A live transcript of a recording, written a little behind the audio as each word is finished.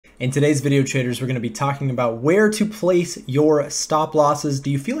In today's video, traders, we're going to be talking about where to place your stop losses. Do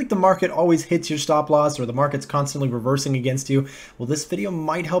you feel like the market always hits your stop loss or the market's constantly reversing against you? Well, this video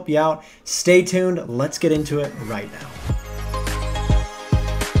might help you out. Stay tuned. Let's get into it right now.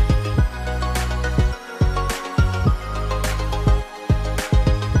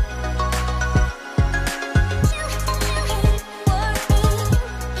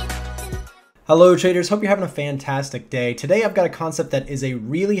 Hello traders, hope you're having a fantastic day. Today I've got a concept that is a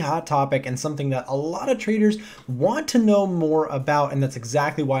really hot topic and something that a lot of traders want to know more about, and that's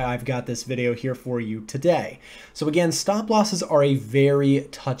exactly why I've got this video here for you today. So again, stop losses are a very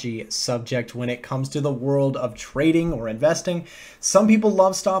touchy subject when it comes to the world of trading or investing. Some people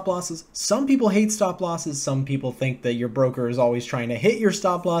love stop losses, some people hate stop losses, some people think that your broker is always trying to hit your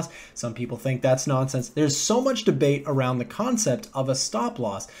stop loss, some people think that's nonsense. There's so much debate around the concept of a stop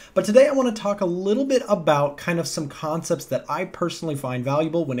loss, but today I want to talk a little bit about kind of some concepts that I personally find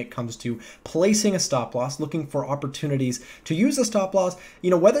valuable when it comes to placing a stop loss, looking for opportunities to use a stop loss.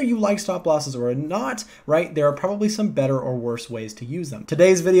 You know, whether you like stop losses or not, right, there are probably some better or worse ways to use them.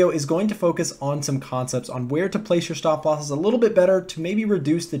 Today's video is going to focus on some concepts on where to place your stop losses a little bit better to maybe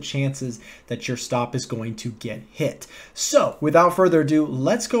reduce the chances that your stop is going to get hit. So without further ado,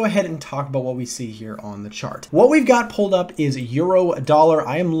 let's go ahead and talk about what we see here on the chart. What we've got pulled up is euro dollar.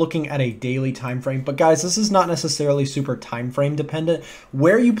 I am looking at a daily time frame, but guys, this is not necessarily super time frame dependent.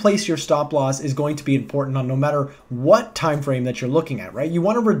 Where you place your stop loss is going to be important on no matter what time frame that you're looking at, right? You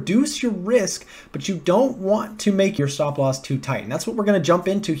want to reduce your risk, but you don't want to make your stop loss too tight. And that's what we're going to jump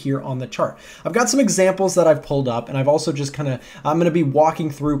into here on the chart. I've got some examples that I've pulled up, and I've also just I'm going to be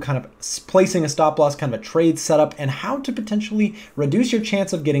walking through kind of placing a stop loss, kind of a trade setup, and how to potentially reduce your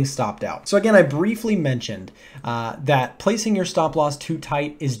chance of getting stopped out. So again, I briefly mentioned that placing your stop loss too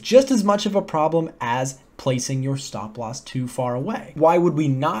tight is just as much of a problem as placing your stop loss too far away. Why would we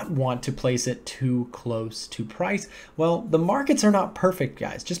not want to place it too close to price? Well, the markets are not perfect,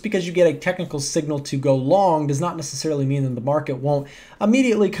 guys. Just because you get a technical signal to go long does not necessarily mean that the market won't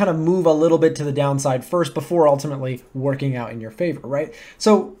immediately kind of move a little bit to the downside first before ultimately working out in your favor, right?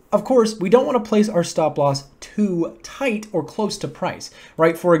 So of course, we don't want to place our stop loss too tight or close to price,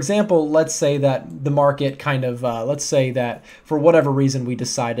 right? For example, let's say that the market kind of, let's say that for whatever reason, we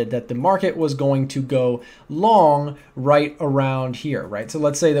decided that the market was going to go long right around here, right? So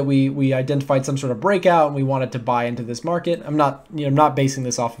let's say that we identified some sort of breakout and we wanted to buy into this market. I'm not basing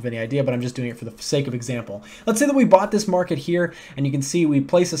this off of any idea, but I'm just doing it for the sake of example. Let's say that we bought this market here, and you can see we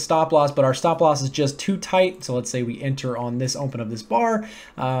place a stop loss, but our stop loss is just too tight. So let's say we enter on this open of this bar.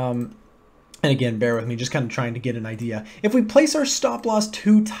 And again, bear with me, just kind of trying to get an idea. If we place our stop loss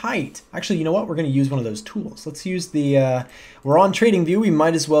too tight, actually, you know what? We're going to use one of those tools. Let's use the, we're on TradingView. We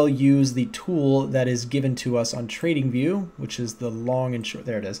might as well use the tool that is given to us on TradingView, which is the long and short.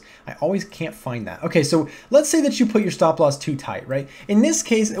 There it is. I always can't find that. Okay, so let's say that you put your stop loss too tight, right? In this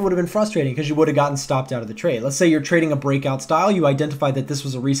case, it would have been frustrating because you would have gotten stopped out of the trade. Let's say you're trading a breakout style. You identified that this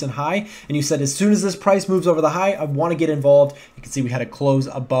was a recent high, and you said, as soon as this price moves over the high, I want to get involved. You can see we had a close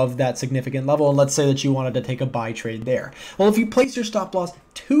above that significant level, and let's say that you wanted to take a buy trade there. Well, if you place your stop loss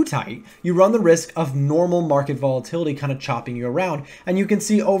too tight, you run the risk of normal market volatility kind of chopping you around, and you can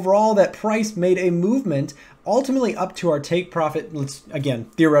see overall that price made a movement ultimately up to our take profit. Let's, again,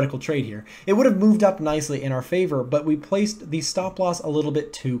 theoretical trade here. It would have moved up nicely in our favor, but we placed the stop loss a little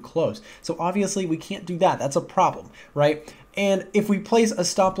bit too close. So obviously we can't do that. That's a problem, right? And if we place a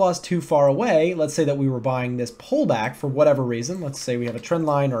stop loss too far away, let's say that we were buying this pullback for whatever reason, let's say we have a trend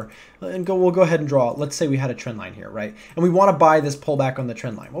line, we'll go ahead and draw, let's say we had a trend line here, right? And we want to buy this pullback on the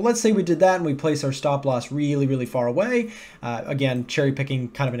trend line. Well, let's say we did that and we place our stop loss really, really far away. Again, cherry picking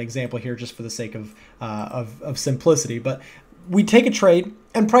kind of an example here just for the sake of simplicity, but we take a trade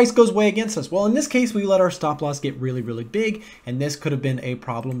and price goes way against us. Well, in this case, we let our stop loss get really, really big, and this could have been a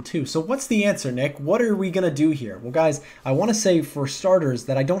problem too. So what's the answer, Nick? What are we going to do here? Well, guys, I want to say for starters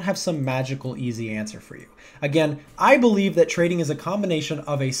that I don't have some magical easy answer for you. Again, I believe that trading is a combination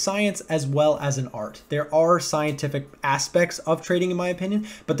of a science as well as an art. There are scientific aspects of trading, in my opinion,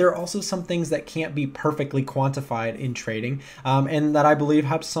 but there are also some things that can't be perfectly quantified in trading, and that I believe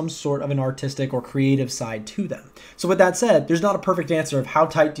have some sort of an artistic or creative side to them. So with that said, there's not a perfect answer of how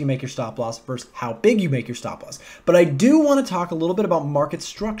tight do you make your stop loss versus how big you make your stop loss. But I do want to talk a little bit about market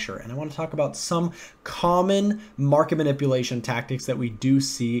structure, and I want to talk about some common market manipulation tactics that we do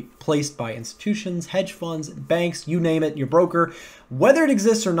see placed by institutions, hedge funds, banks, you name it, your broker. Whether it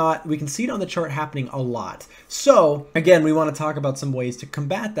exists or not, we can see it on the chart happening a lot. So again, we want to talk about some ways to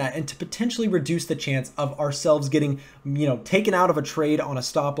combat that and to potentially reduce the chance of ourselves getting, taken out of a trade on a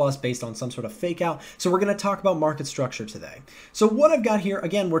stop loss based on some sort of fake out. So we're going to talk about market structure today. So what I've got here here,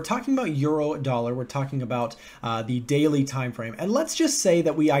 again, we're talking about euro dollar. We're talking about the daily time frame. And let's just say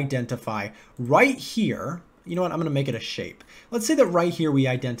that we identify right here. You know what? I'm going to make it a shape. Let's say that right here we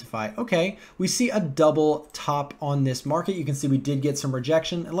identify, okay, we see a double top on this market. You can see we did get some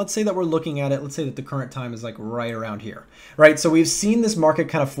rejection. And let's say that we're looking at it. Let's say that the current time is like right around here, right? So we've seen this market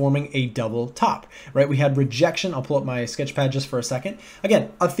kind of forming a double top, right? We had rejection. I'll pull up my sketchpad just for a second.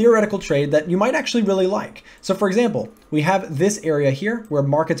 Again, a theoretical trade that you might actually really like. So for example, we have this area here where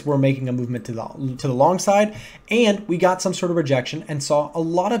markets were making a movement to the long side, and we got some sort of rejection and saw a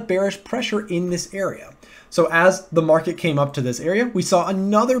lot of bearish pressure in this area. So as the market came up to this area, we saw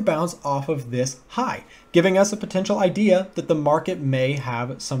another bounce off of this high, giving us a potential idea that the market may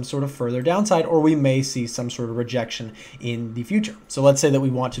have some sort of further downside, or we may see some sort of rejection in the future. So let's say that we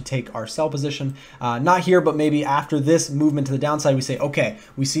want to take our sell position, not here, but maybe after this movement to the downside, we say, okay,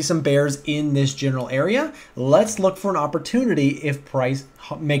 we see some bears in this general area. Let's look for an opportunity if price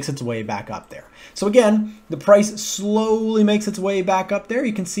makes its way back up there. So again, the price slowly makes its way back up there.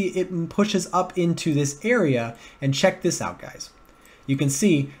 You can see it pushes up into this area, and check this out, guys. You can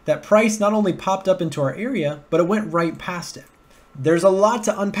see that price not only popped up into our area, but it went right past it. There's a lot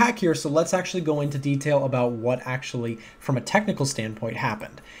to unpack here, so let's actually go into detail about what actually, from a technical standpoint,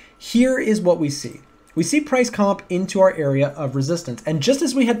 happened. Here is what we see. We see price come up into our area of resistance. And just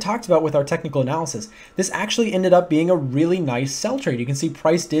as we had talked about with our technical analysis, this actually ended up being a really nice sell trade. You can see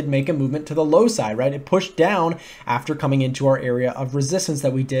price did make a movement to the low side, right? It pushed down after coming into our area of resistance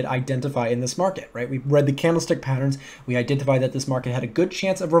that we did identify in this market, right? We read the candlestick patterns. We identified that this market had a good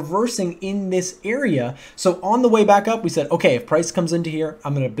chance of reversing in this area. So on the way back up, we said, okay, if price comes into here,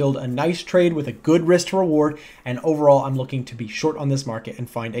 I'm going to build a nice trade with a good risk to reward. And overall, I'm looking to be short on this market and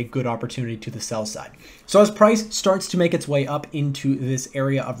find a good opportunity to the sell side. So as price starts to make its way up into this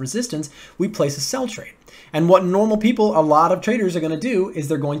area of resistance, we place a sell trade. And what normal people, a lot of traders are going to do is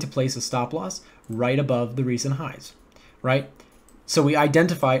they're going to place a stop loss right above the recent highs, right? So we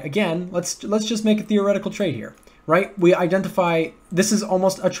identify, again, let's just make a theoretical trade here, right? We identify, this is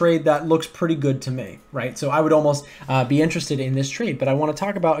almost a trade that looks pretty good to me, right? So I would almost be interested in this trade, but I want to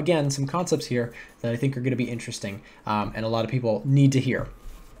talk about, again, some concepts here that I think are going to be interesting and a lot of people need to hear.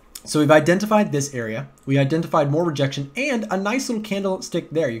 So we've identified this area, we identified more rejection and a nice little candlestick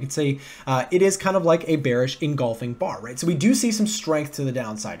there. You could say it is kind of like a bearish engulfing bar, right? So we do see some strength to the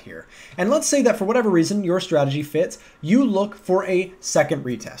downside here. And let's say that for whatever reason your strategy fits, you look for a second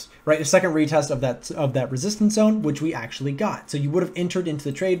retest, right? A second retest of that resistance zone, which we actually got. So you would have entered into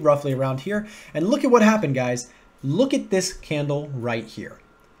the trade roughly around here. And look at what happened, guys. Look at this candle right here.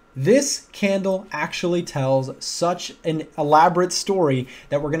 This candle actually tells such an elaborate story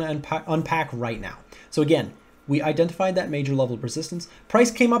that we're going to unpack right now. So again, we identified that major level of resistance.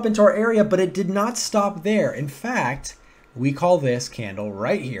 Price came up into our area, but it did not stop there. In fact, we call this candle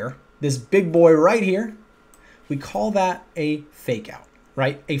right here, this big boy right here, we call that a fake out,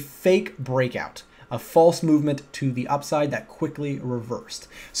 right? A fake breakout, a false movement to the upside that quickly reversed.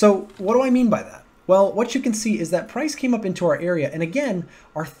 So what do I mean by that? Well, what you can see is that price came up into our area. And again,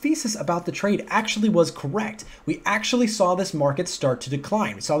 our thesis about the trade actually was correct. We actually saw this market start to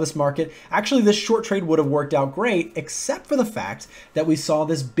decline. We saw this market, actually this short trade would have worked out great, except for the fact that we saw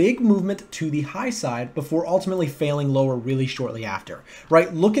this big movement to the high side before ultimately failing lower really shortly after,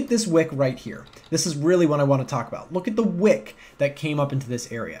 right? Look at this wick right here. This is really what I want to talk about. Look at the wick that came up into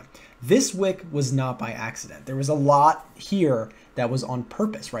this area. This wick was not by accident. There was a lot here that was on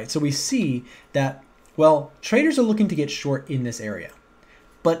purpose, right? So we see that, well, traders are looking to get short in this area.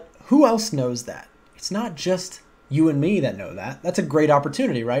 But who else knows that? It's not just you and me that know that. That's a great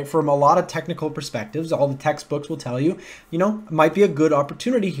opportunity, right? From a lot of technical perspectives, all the textbooks will tell you, you know, it might be a good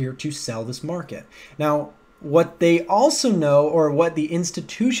opportunity here to sell this market. Now, what they also know, or what the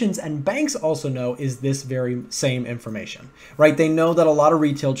institutions and banks also know, is this very same information, right? They know that a lot of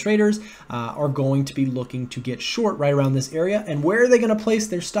retail traders are going to be looking to get short right around this area. And where are they going to place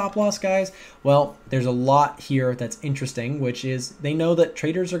their stop loss, guys? Well, there's a lot here that's interesting, which is they know that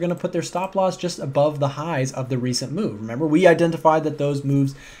traders are going to put their stop loss just above the highs of the recent move. Remember, we identified that those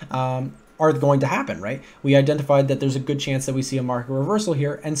moves are going to happen, right? We identified that there's a good chance that we see a market reversal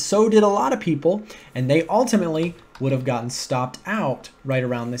here, and so did a lot of people, and they ultimately would have gotten stopped out right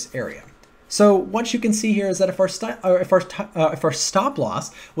around this area. So what you can see here is that if our stop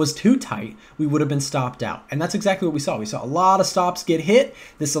loss was too tight, we would have been stopped out. And that's exactly what we saw. We saw a lot of stops get hit.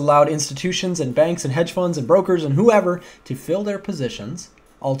 This allowed institutions and banks and hedge funds and brokers and whoever to fill their positions,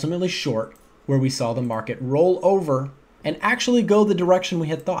 ultimately short, where we saw the market roll over and actually go the direction we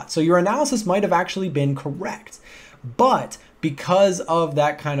had thought. So your analysis might have actually been correct, but because of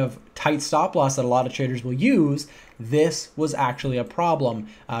that kind of tight stop loss that a lot of traders will use, this was actually a problem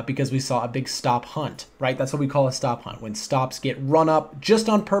because we saw a big stop hunt, right? That's what we call a stop hunt, when stops get run up just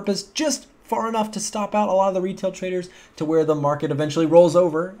on purpose, just far enough to stop out a lot of the retail traders to where the market eventually rolls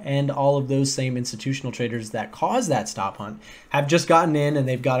over, and all of those same institutional traders that caused that stop hunt have just gotten in and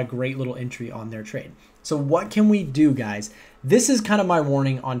they've got a great little entry on their trade. So what can we do, guys? This is kind of my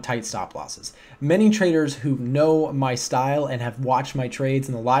warning on tight stop losses. Many traders who know my style and have watched my trades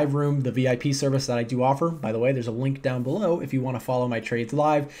in the live room, the VIP service that I do offer, by the way, there's a link down below if you want to follow my trades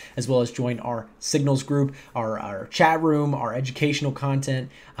live, as well as join our signals group, our chat room, our educational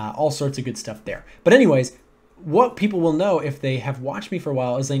content, all sorts of good stuff there. But anyways, what people will know if they have watched me for a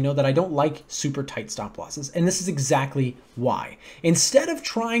while is they know that I don't like super tight stop losses. And this is exactly why. Instead of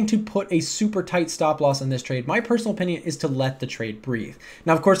trying to put a super tight stop loss on this trade, my personal opinion is to let the trade breathe.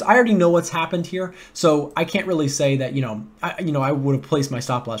 Now, of course, I already know what's happened here, so I can't really say that, I would have placed my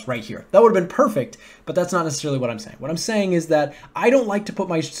stop loss right here. That would have been perfect, but that's not necessarily what I'm saying. What I'm saying is that I don't like to put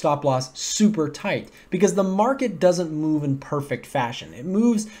my stop loss super tight because the market doesn't move in perfect fashion. It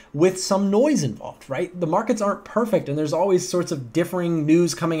moves with some noise involved, right? The markets aren't perfect, and there's always sorts of differing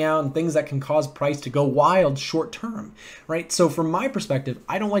news coming out and things that can cause price to go wild short term, right? So from my perspective,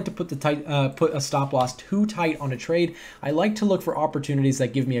 I don't like to put a stop loss too tight on a trade. I like to look for opportunities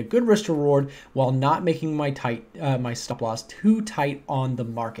that give me a good risk to reward while not making my stop loss too tight on the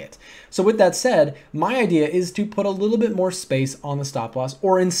market. So with that said, my idea is to put a little bit more space on the stop loss,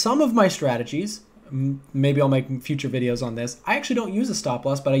 or in some of my strategies, maybe I'll make future videos on this, I actually don't use a stop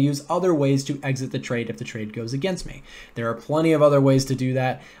loss, but I use other ways to exit the trade if the trade goes against me. There are plenty of other ways to do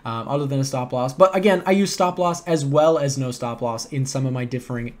that other than a stop loss. But again, I use stop loss as well as no stop loss in some of my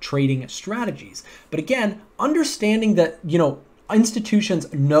differing trading strategies. But again, understanding that,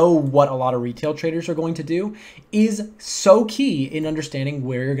 institutions know what a lot of retail traders are going to do is so key in understanding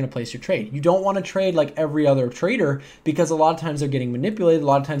where you're going to place your trade. You don't want to trade like every other trader because a lot of times they're getting manipulated, a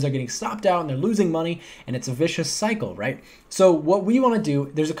lot of times they're getting stopped out and they're losing money, and it's a vicious cycle, right? So what we want to do,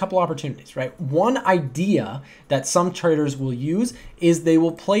 there's a couple opportunities, right? One idea that some traders will use is they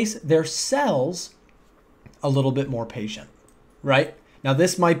will place their sells a little bit more patient, right? Now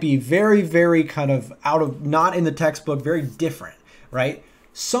this might be very, very kind of not in the textbook, very different, right?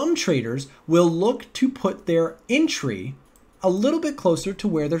 Some traders will look to put their entry a little bit closer to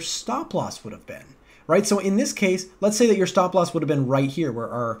where their stop loss would have been, right? So in this case, let's say that your stop loss would have been right here where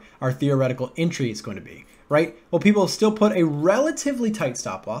our theoretical entry is going to be, right? Well, people still put a relatively tight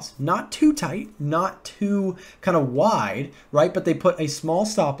stop loss, not too tight, not too kind of wide, right? But they put a small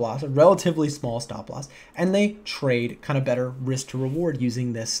stop loss, a relatively small stop loss, and they trade kind of better risk to reward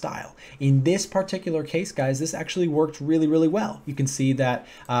using this style. In this particular case, guys, this actually worked really, really well. You can see that,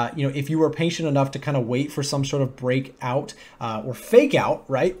 if you were patient enough to kind of wait for some sort of breakout or fake out,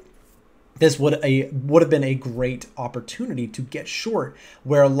 right? This would have been a great opportunity to get short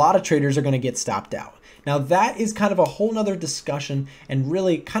where a lot of traders are going to get stopped out. Now that is kind of a whole nother discussion, and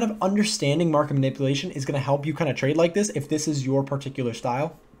really kind of understanding market manipulation is going to help you kind of trade like this if this is your particular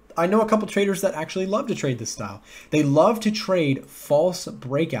style. I know a couple traders that actually love to trade this style. They love to trade false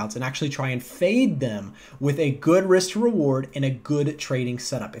breakouts and actually try and fade them with a good risk to reward and a good trading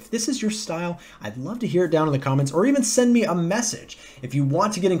setup. If this is your style, I'd love to hear it down in the comments, or even send me a message. If you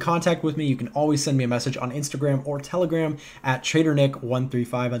want to get in contact with me, you can always send me a message on Instagram or Telegram at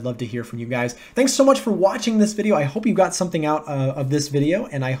TraderNick135. I'd love to hear from you guys. Thanks so much for watching this video. I hope you got something out of this video,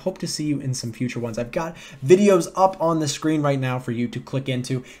 and I hope to see you in some future ones. I've got videos up on the screen right now for you to click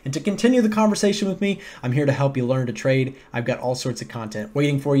into. And to continue the conversation with me, I'm here to help you learn to trade. I've got all sorts of content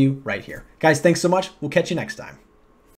waiting for you right here. Guys, thanks so much. We'll catch you next time.